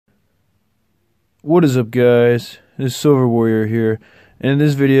What is up, guys? This is Silver Warrior here. And in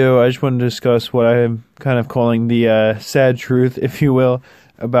this video, I just want to discuss what I am kind of calling the sad truth, if you will,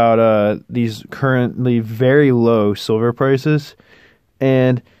 about these currently very low silver prices.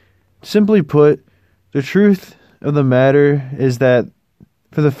 And simply put, the truth of the matter is that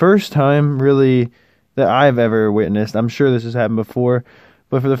for the first time, really, that I've ever witnessed, I'm sure this has happened before,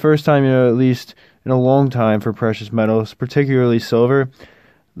 but for the first time, at least in a long time for precious metals, particularly silver,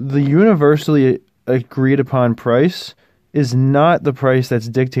 the universally agreed upon price is not the price that's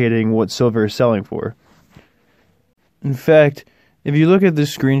dictating what silver is selling for. In fact, if you look at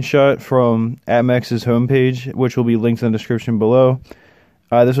this screenshot from APMEX's homepage, which will be linked in the description below,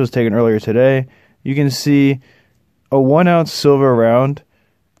 this was taken earlier today, you can see a 1 ounce silver round,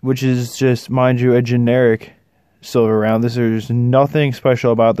 which is just, mind you, a generic silver round. There's nothing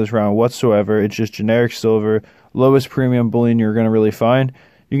special about this round whatsoever. It's just generic silver, lowest premium bullion you're going to really find.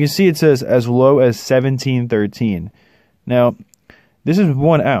 You can see it says as low as 1713. Now, this is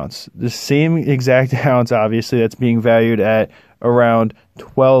 1 ounce. The same exact ounce, obviously, that's being valued at around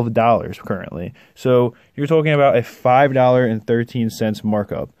 $12 currently. So you're talking about a $5.13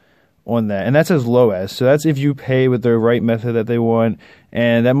 markup on that. And that's as low as. So that's if you pay with the right method that they want.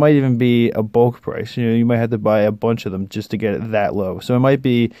 And that might even be a bulk price. You might have to buy a bunch of them just to get it that low. So it might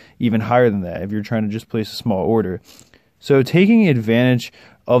be even higher than that if you're trying to just place a small order. So taking advantage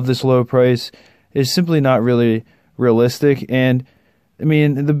of this low price is simply not really realistic. And I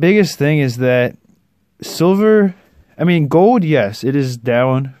mean, the biggest thing is that silver, gold, yes, it is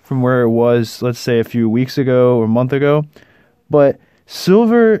down from where it was, let's say, a few weeks ago or a month ago. But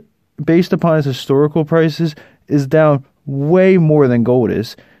silver, based upon its historical prices, is down way more than gold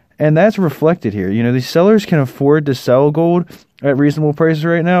is. And that's reflected here. These sellers can afford to sell gold at reasonable prices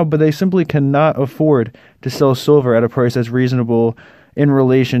right now, but they simply cannot afford to sell silver at a price that's reasonable in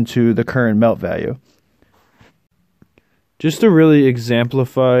relation to the current melt value. Just to really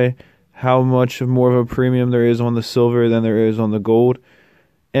exemplify how much more of a premium there is on the silver than there is on the gold,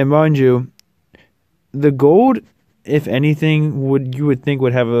 and mind you, the gold, if anything, you would think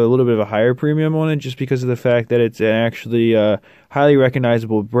would have a little bit of a higher premium on it, just because of the fact that it's actually a highly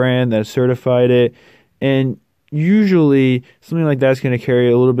recognizable brand that certified it, and usually something like that's going to carry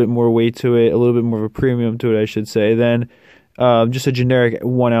a little bit more weight to it, a little bit more of a premium to it, I should say, than just a generic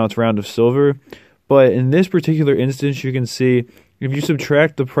 1 ounce round of silver. But in this particular instance, you can see if you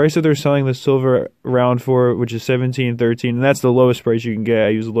subtract the price that they're selling the silver round for, which is $17.13, and that's the lowest price you can get. I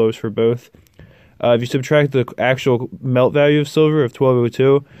use the lowest for both. If you subtract the actual melt value of silver of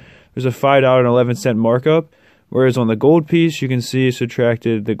 $12.02, there's a $5.11 markup. Whereas on the gold piece, you can see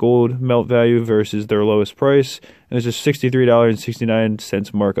subtracted the gold melt value versus their lowest price, and there's a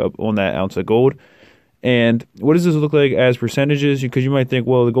 $63.69 markup on that ounce of gold. And what does this look like as percentages? Because you might think,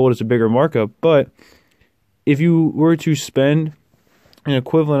 well, the gold is a bigger markup, but if you were to spend an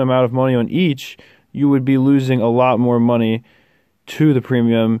equivalent amount of money on each, you would be losing a lot more money to the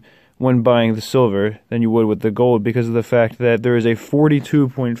premium when buying the silver than you would with the gold, because of the fact that there is a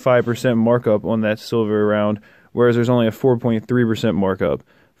 42.5% markup on that silver round, whereas there's only a 4.3% markup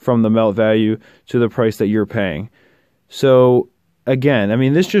from the melt value to the price that you're paying. So again,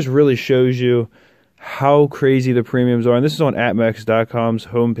 this just really shows you how crazy the premiums are. And this is on APMEX.com's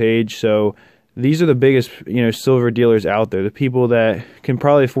homepage. So these are the biggest, silver dealers out there. The people that can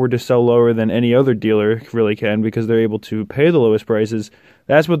probably afford to sell lower than any other dealer really can, because they're able to pay the lowest prices.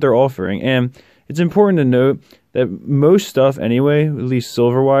 That's what they're offering. And it's important to note that most stuff anyway, at least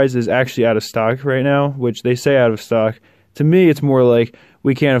silver-wise, is actually out of stock right now, which they say out of stock. To me, it's more like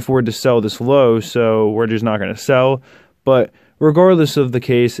we can't afford to sell this low, so we're just not going to sell. But regardless of the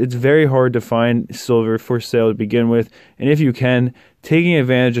case, it's very hard to find silver for sale to begin with. And if you can, taking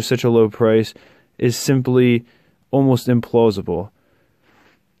advantage of such a low price is simply almost implausible.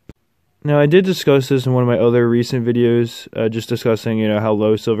 Now, I did discuss this in one of my other recent videos, just discussing, how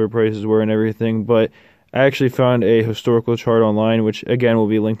low silver prices were and everything, but I actually found a historical chart online, which, again, will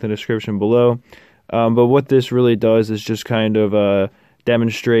be linked in the description below. But what this really does is just kind of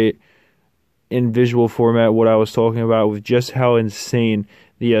demonstrate in visual format what I was talking about with just how insane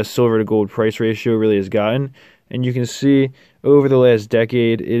the silver to gold price ratio really has gotten. And you can see over the last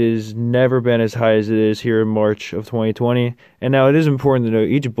decade, it has never been as high as it is here in March of 2020. And now it is important to note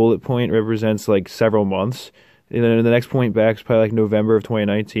each bullet point represents like several months. And then the next point back is probably like November of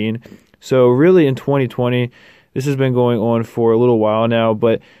 2019. So really in 2020, this has been going on for a little while now,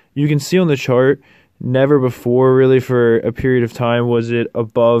 but you can see on the chart, never before really for a period of time was it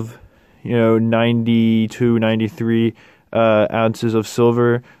above 92, 93 ounces of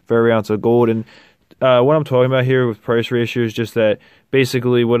silver for every ounce of gold. And what I'm talking about here with price ratio is just that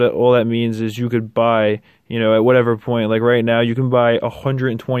basically what all that means is you could buy, at whatever point, like right now, you can buy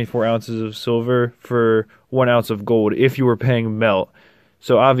 124 ounces of silver for 1 ounce of gold if you were paying melt.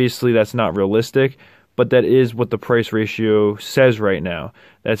 So obviously that's not realistic, but that is what the price ratio says right now.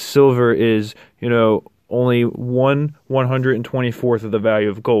 That silver is, only 1/124th of the value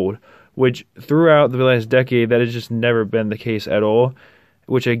of gold, which throughout the last decade, that has just never been the case at all,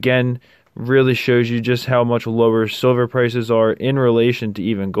 which again really shows you just how much lower silver prices are in relation to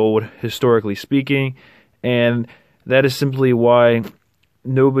even gold, historically speaking. And that is simply why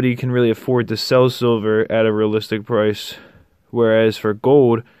nobody can really afford to sell silver at a realistic price, whereas for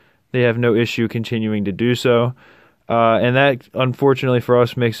gold, they have no issue continuing to do so. And that, unfortunately for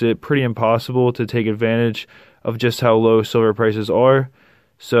us, makes it pretty impossible to take advantage of just how low silver prices are.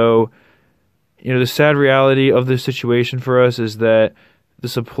 So, the sad reality of this situation for us is that the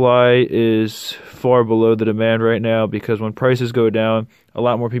supply is far below the demand right now, because when prices go down, a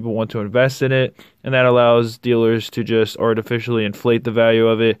lot more people want to invest in it, and that allows dealers to just artificially inflate the value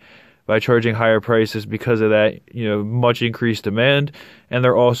of it by charging higher prices because of that, much increased demand. And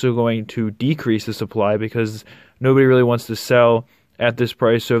they're also going to decrease the supply because nobody really wants to sell at this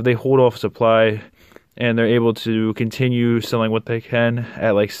price. So if they hold off supply and they're able to continue selling what they can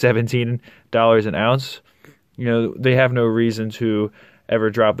at like $17 an ounce, they have no reason to ever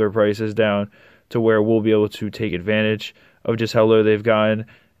drop their prices down to where we'll be able to take advantage of just how low they've gotten.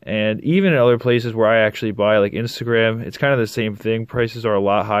 And even in other places where I actually buy, like Instagram, it's kind of the same thing. Prices are a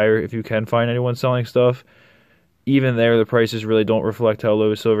lot higher if you can find anyone selling stuff. Even there, the prices really don't reflect how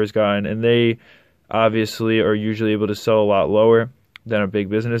low silver's gotten, and they obviously are usually able to sell a lot lower than a big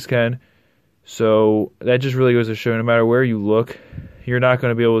business can. So that just really goes to show, no matter where you look, you're not going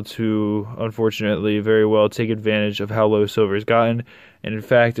to be able to, unfortunately, very well take advantage of how low silver's gotten. And in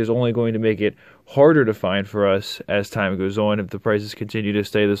fact, is only going to make it harder to find for us as time goes on if the prices continue to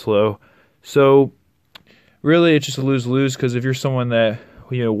stay this low. So really, it's just a lose-lose, because if you're someone that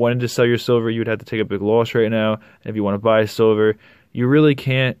wanted to sell your silver, you would have to take a big loss right now. And if you want to buy silver, you really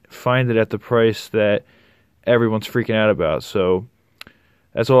can't find it at the price that everyone's freaking out about. So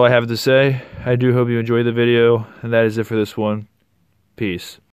that's all I have to say. I do hope you enjoyed the video, and that is it for this one. Peace.